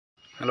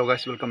Hello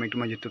guys, welcome back to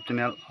my YouTube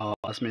channel.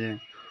 आज में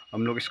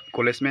हम लोग इस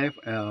कॉलेज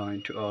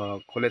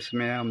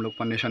में हम लोग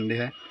फाउंडेशन डे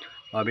है।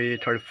 अभी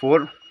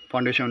 34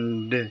 फाउंडेशन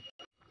डे।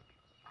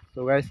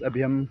 तो गाइस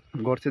अभी हम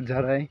गौर से जा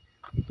रहे हैं।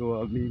 तो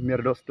अभी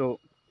मेरा दोस्त तो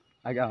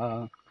आगे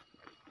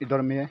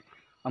इधर में है,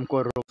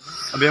 हमको रोक।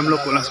 अभी हम लोग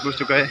कॉलेज पहुँच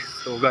चुका है।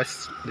 तो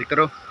गाइस देखते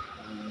रहो।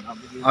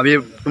 अभी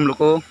तुम लोग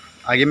को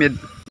आगे में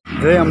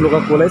है हम लोग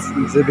का कॉलेज,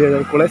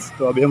 कॉलेज।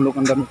 तो अभी हम लोग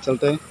अंदर में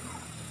चलते हैं।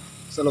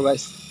 चलो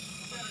गाइस,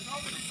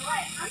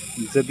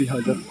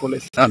 हजर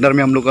कॉलेज अंदर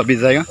में हम लोग अभी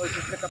जाएगा।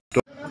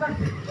 तो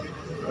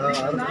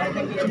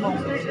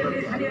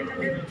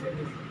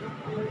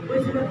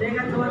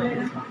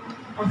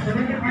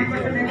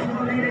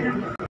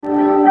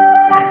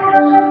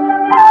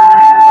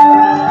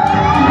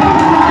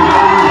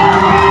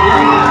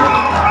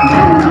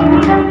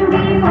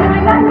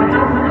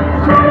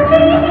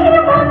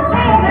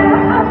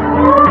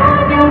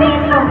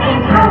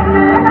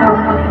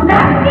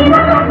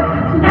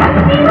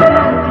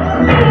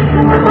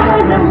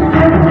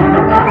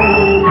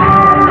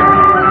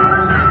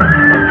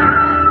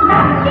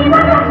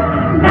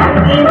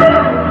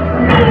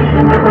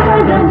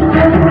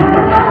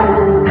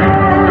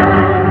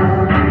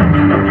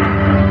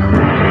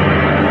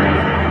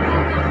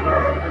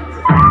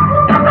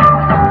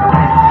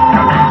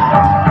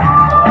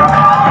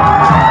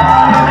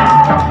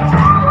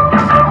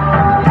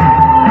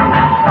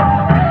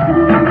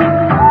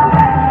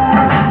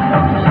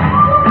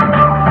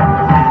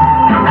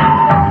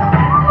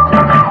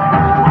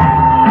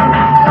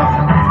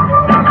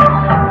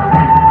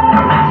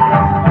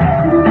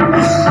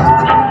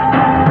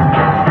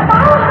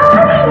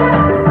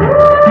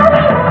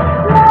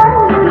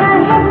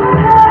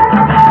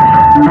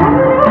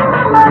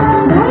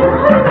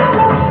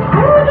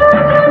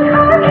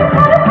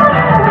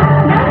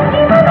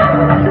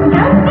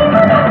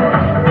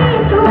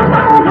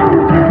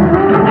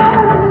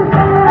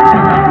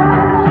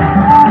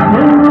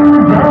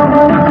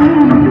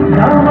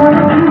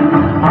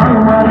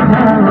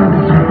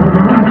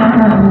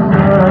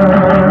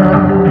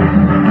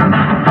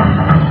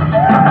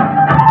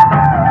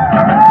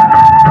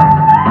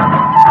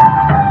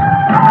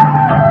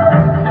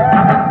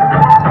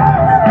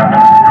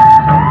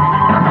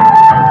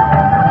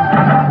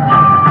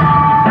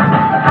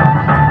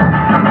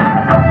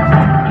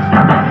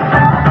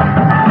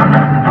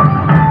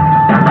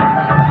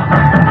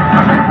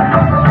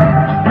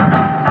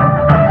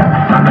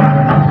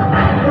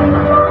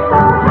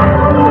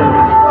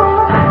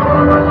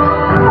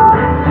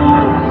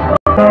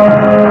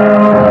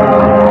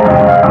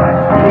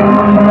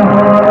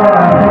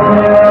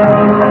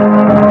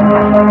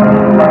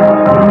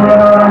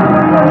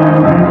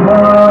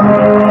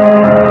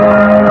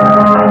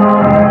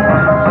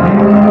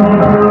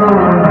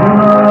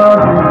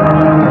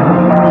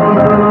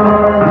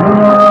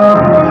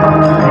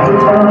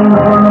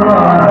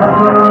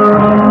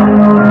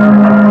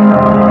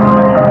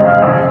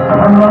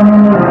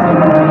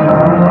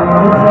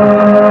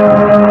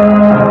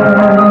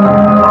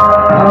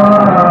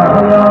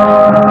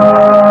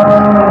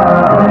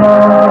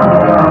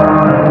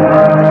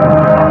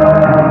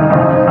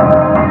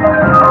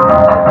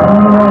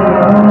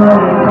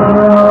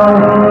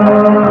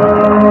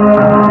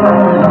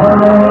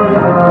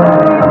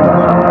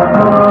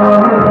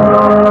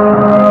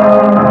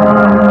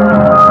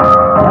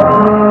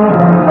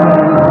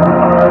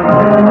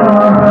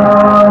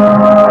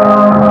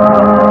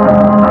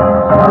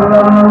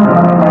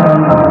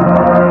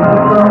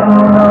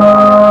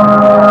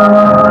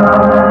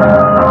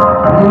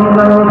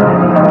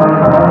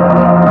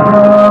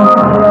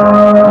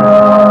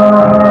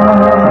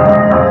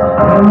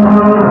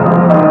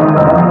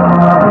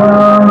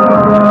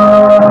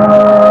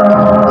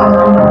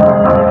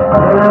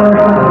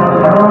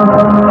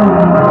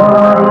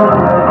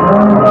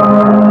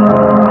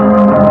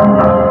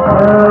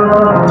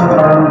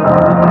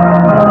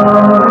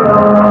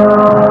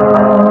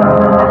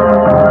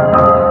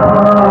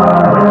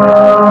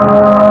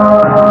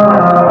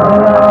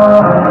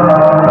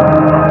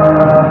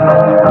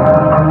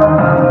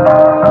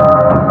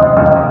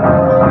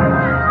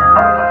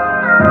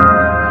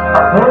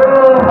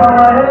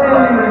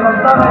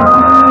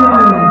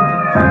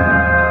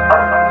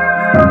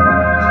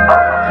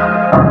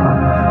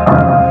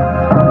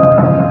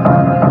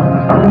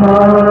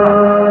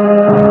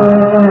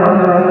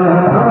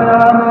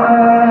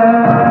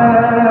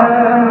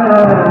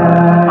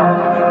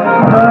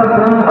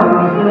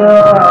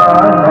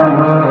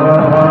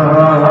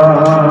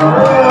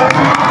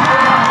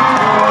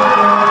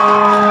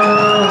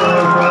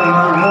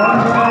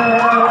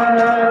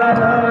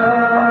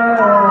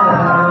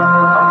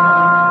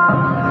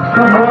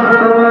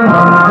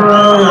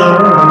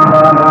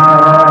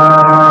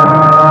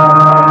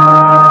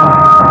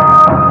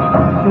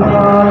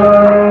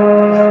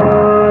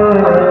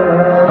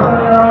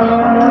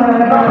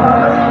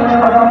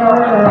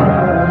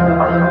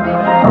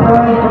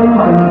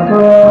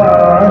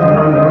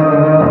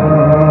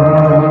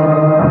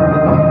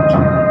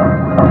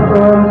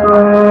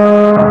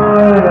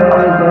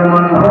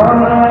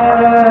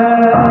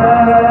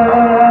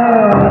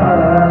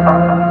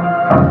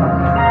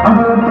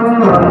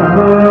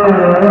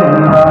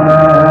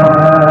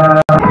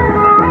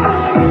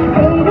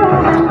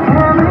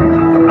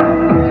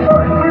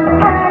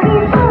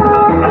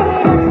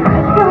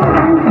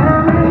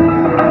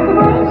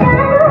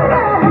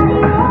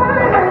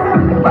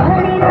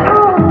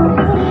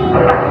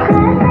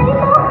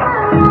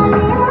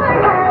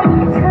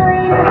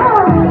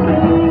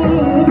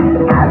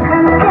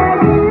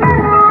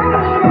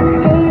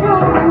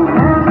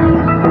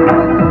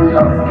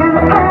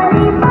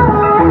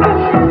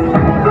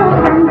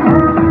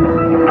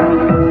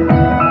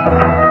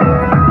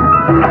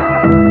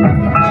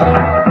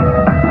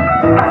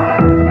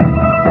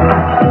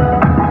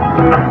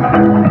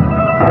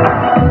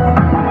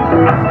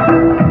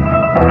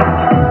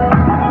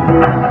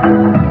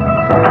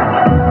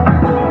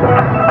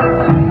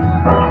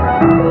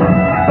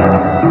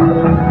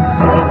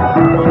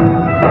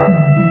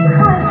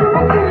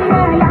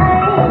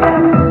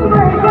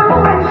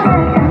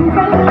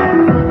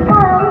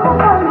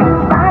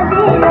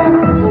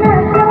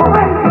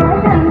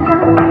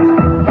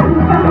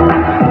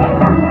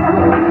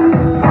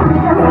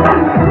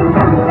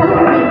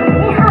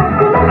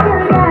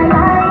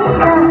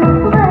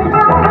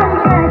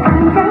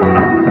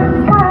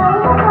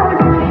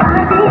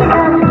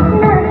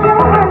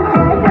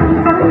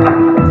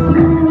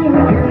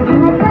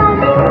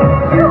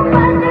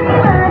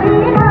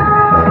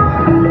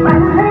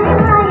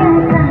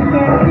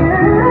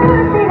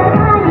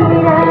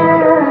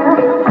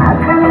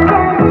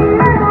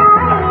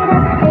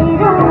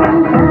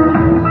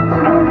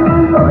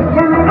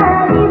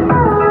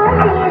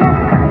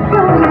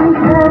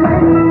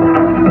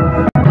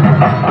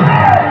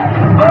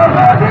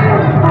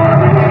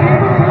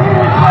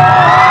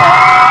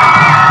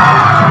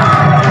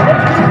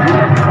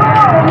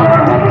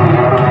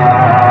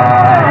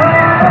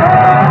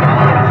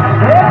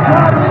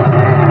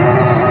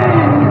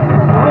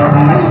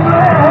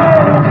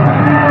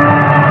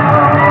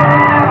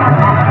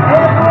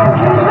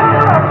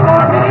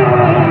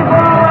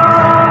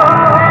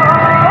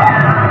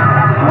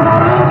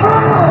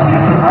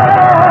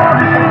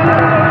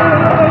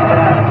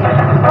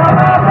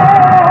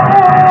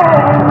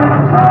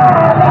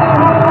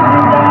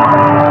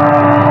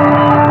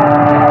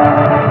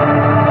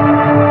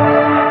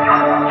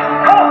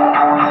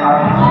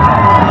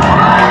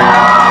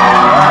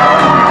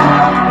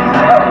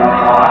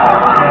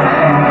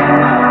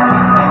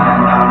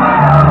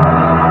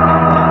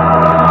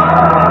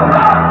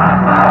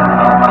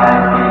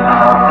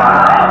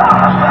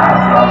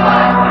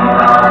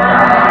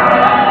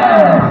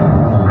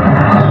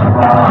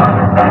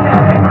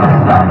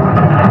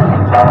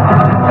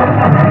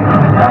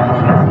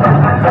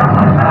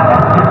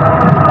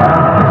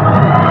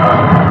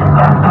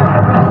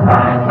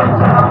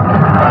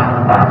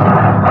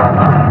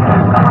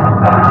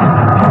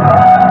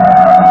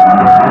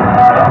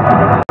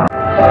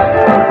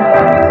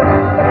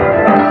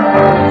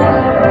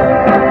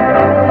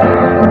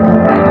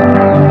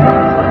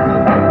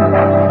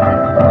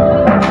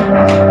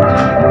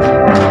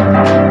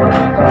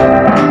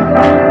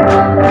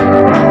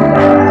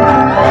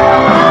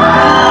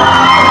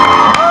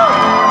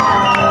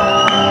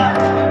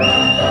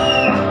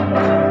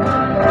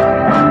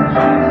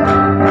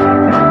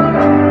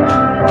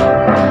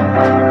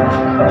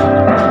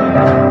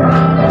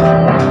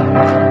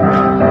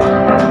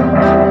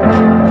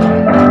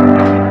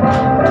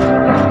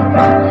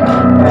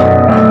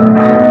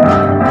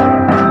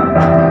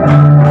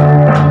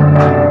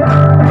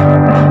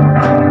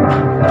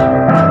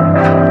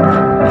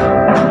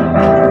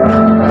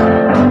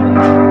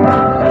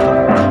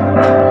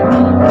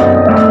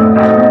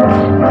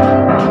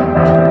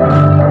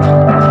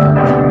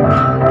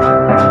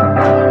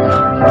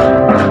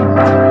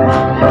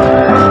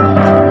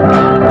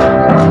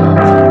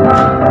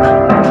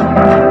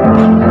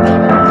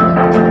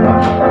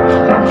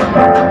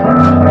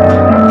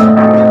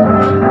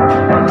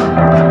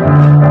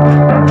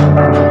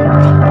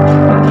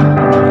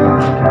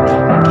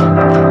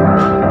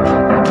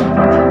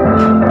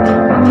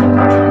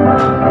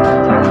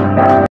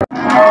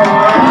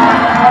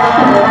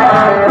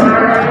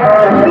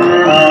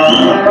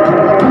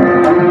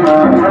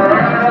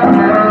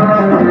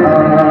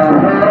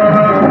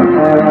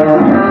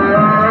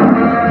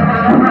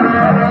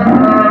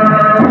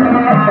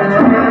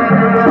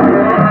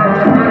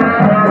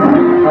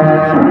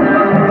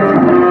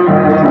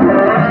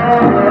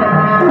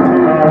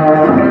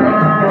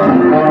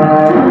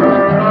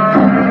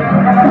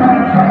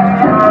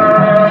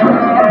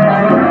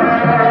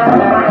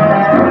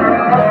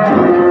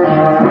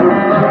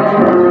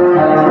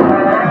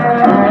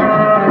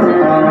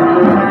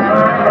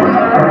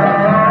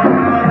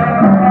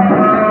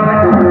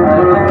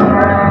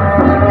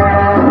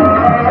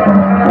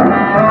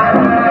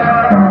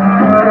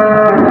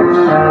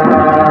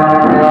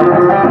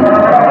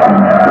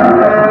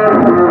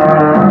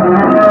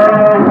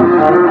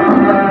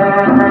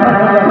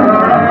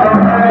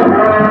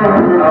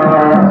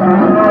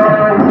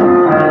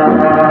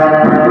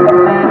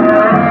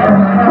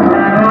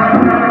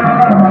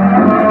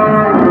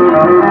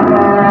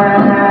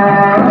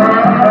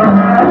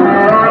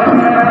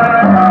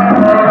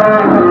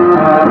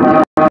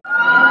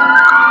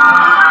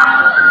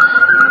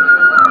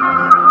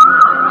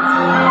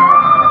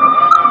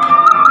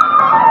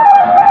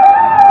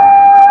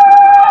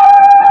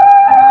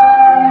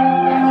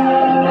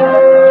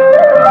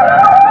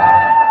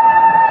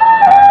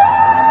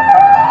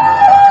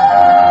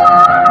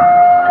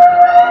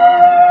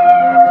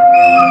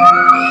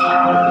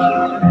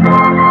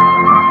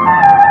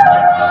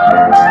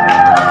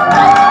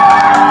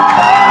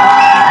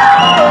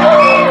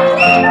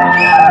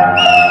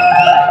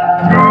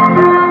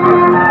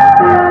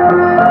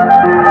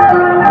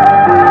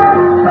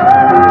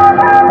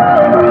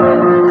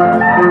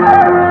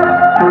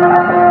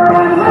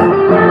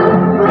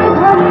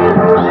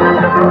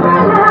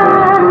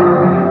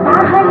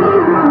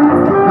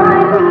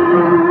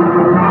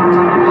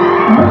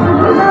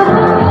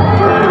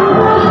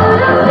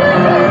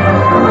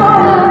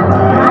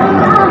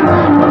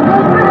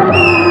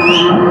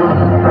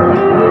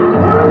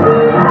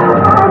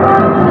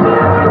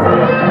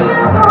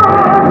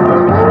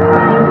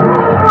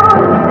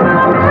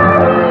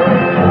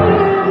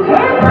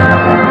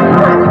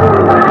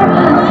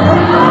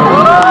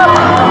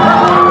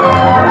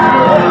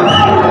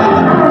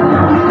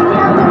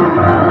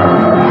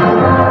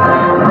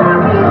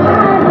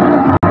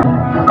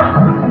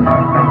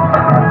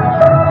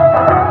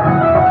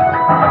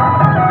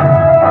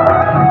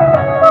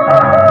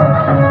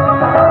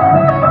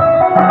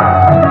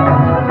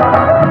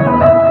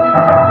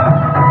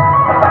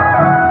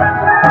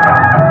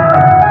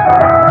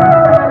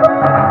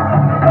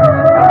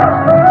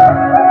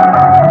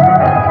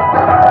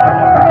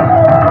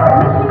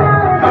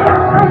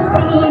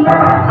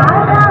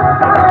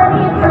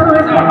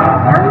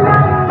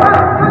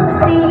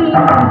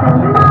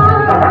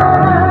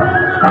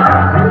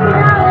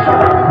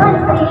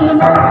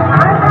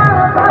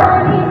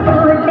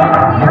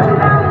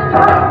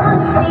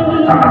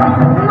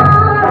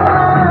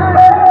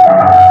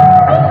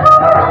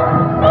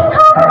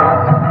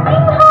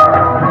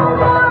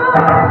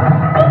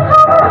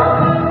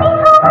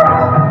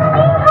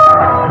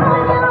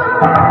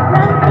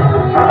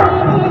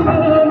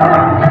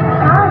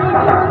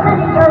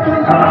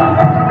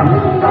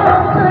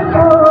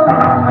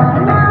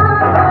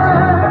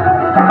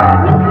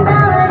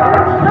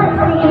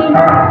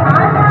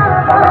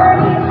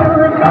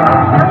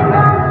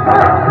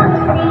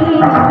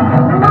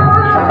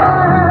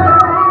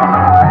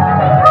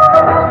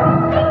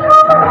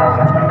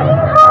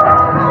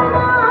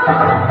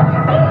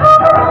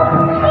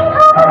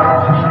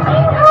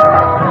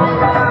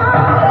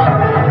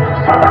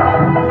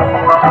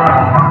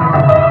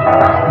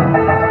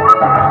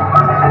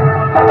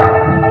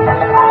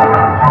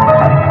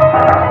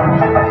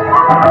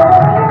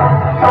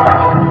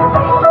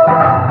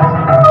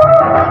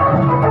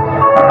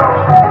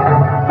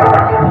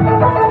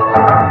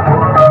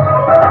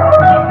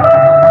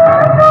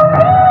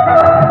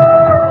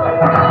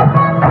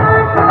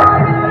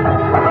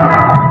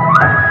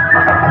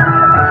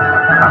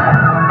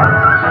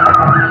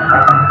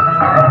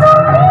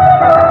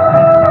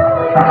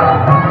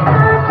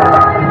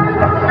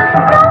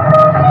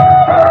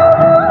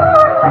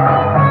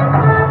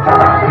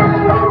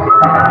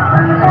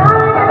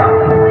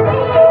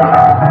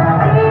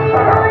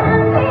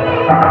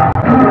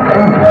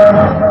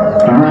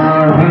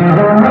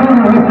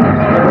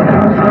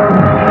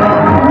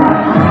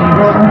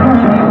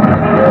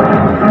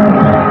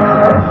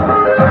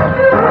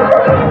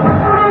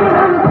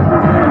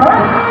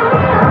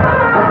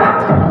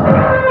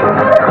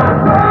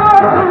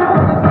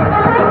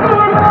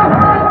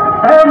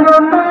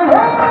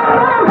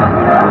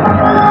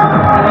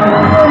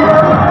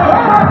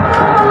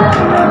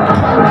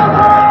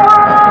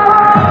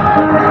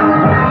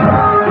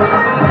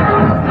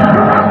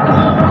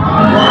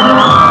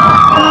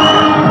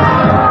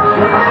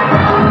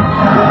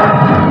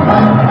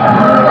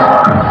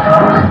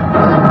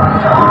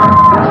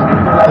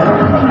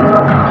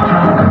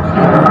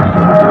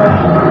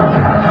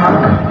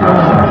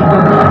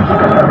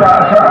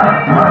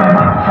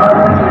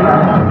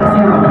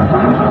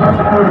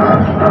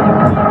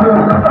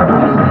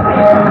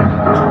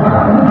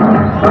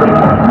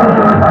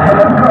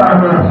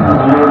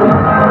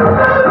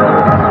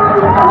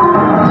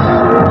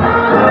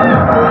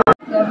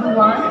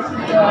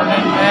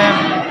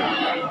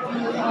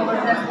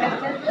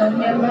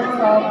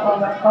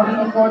our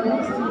governing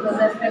bodies, to the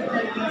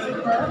respected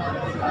principal,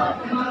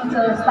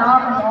 teachers,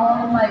 staff, and all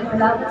my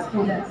beloved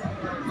students.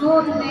 So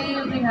today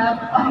we have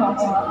our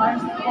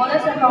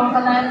college and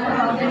organized the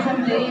Foundation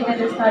Day, that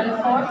is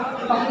 34th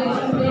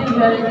Foundation Day,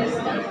 where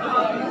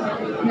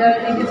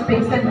it is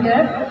pasted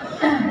here.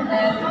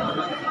 And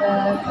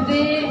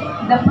today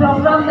the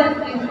program that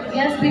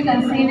yes, we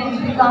can see that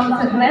it becomes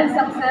a grand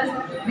success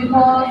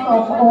because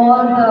of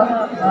all the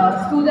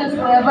students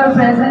who ever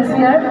present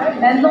here,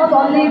 and not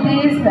only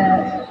this.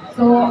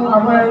 So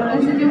our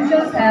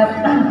institutions have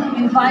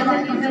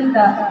invited even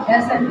the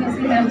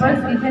SNPC members,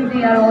 even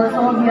they are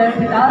also here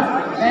with us,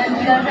 and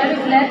we are very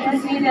glad to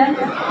see them,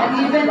 and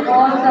even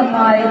all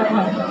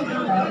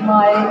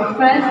my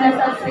friends, let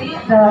us say,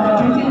 the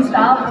teaching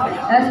staff,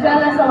 as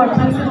well as our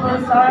principal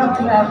sir,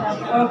 who have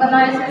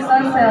organized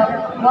such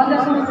a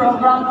wonderful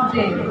program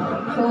today.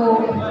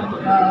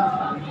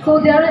 So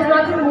there is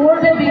nothing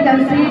more that we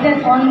can say,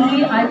 that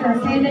only I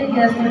can say that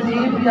yes,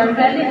 today we are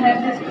really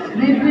happy.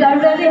 We are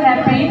really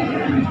happy,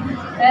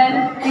 and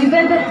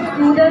even the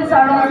students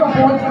are also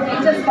both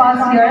HS pass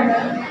here.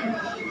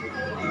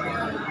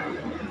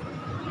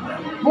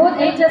 Both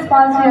HS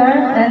pass here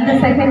and the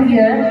second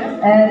year,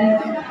 and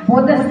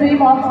both the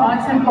stream of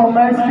arts and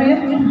commerce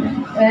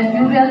stream, and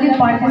you really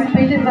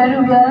participated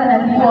very well,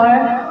 and you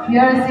are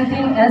here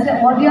sitting as an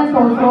audience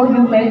also.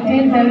 You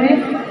maintain very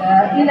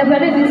in a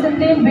very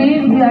disciplined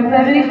way. We are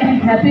very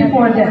happy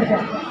for that.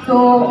 So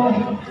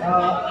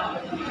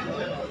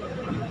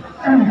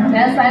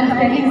as I am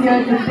standing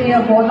here to say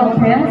a word of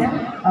thanks,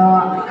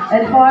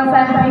 at first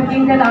I am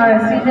thinking that our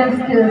senior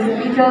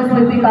teachers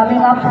will be coming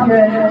up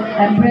here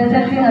and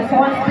presenting a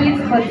short speech,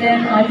 but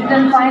then I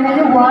didn't find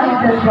anyone.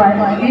 That's why,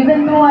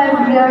 even though I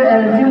am here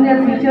as junior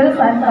teachers,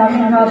 I am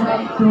coming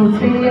up to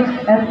say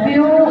a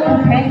few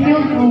thank you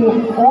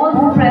to all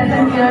who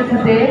present here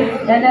today,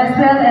 and as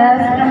well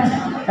as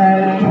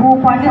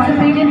who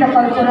participate in the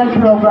cultural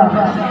program.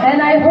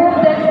 And I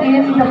hope that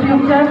in the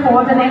future,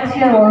 for the next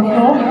year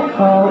also,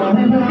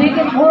 we will make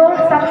it more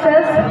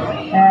success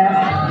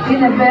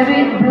in a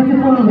very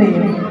beautiful way.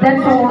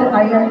 That's all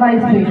I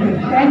advise you.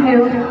 Thank you.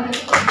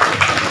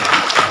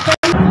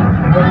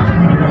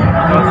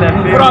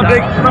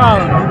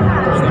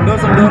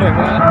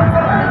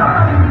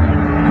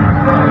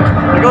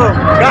 Go,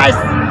 guys!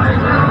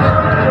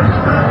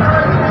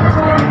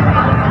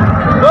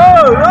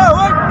 Whoa, whoa,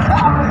 whoa!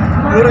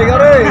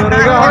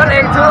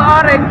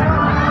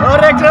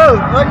 Orange tuh.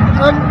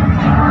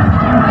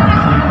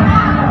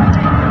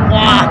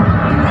 Wah.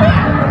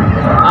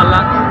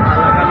 Alak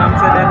ka nam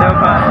se de deo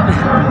pa.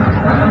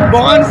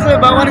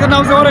 Bhawan ka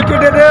nam se orange क्यों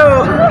दे दे?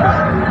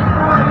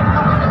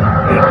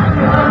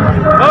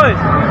 Oi.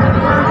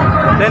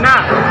 Dena.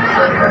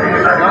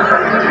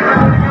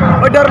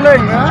 Oh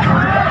darling, ha?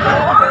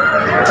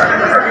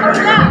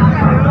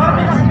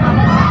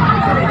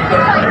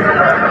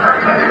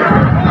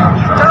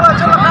 Coba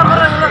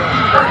kamera.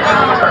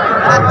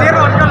 Hadir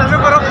on ka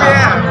langsung korok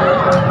ya.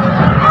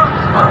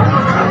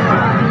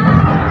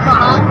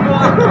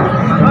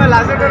 Oh,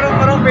 langsung dulu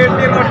korok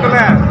petir on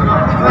ka.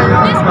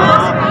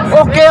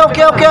 Okay.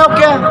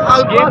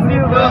 I'll pass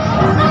you, bro.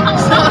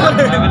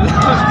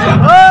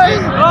 Oi.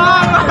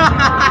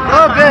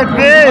 Oh,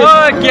 baby.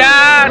 Oh, क्या?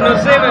 No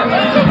sé.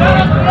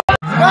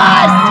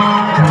 Guys.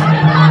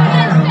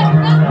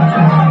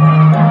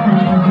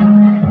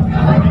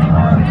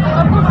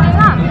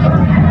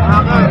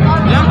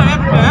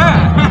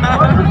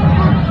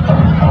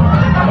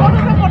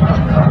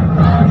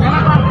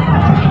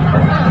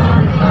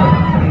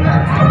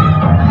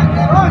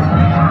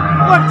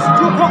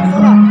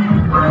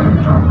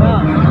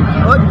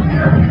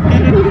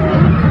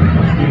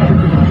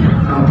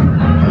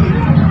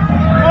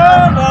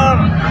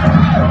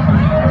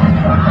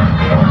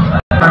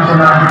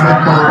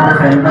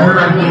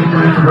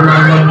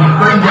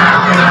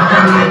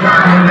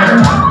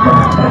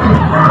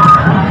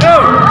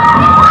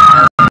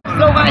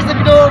 So guys,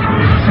 itu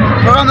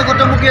program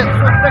untuk mungkin.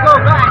 Let's go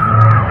guys.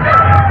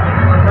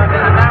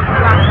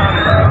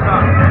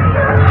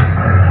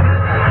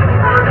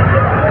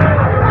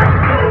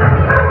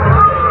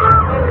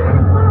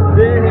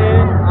 ये है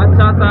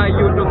अच्छा सा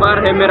YouTuber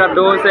है, मेरा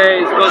दोस्त है,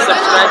 इसको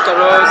सब्सक्राइब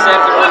करो, शेयर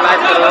करो,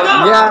 लाइक करो।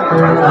 Yeah,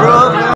 bro.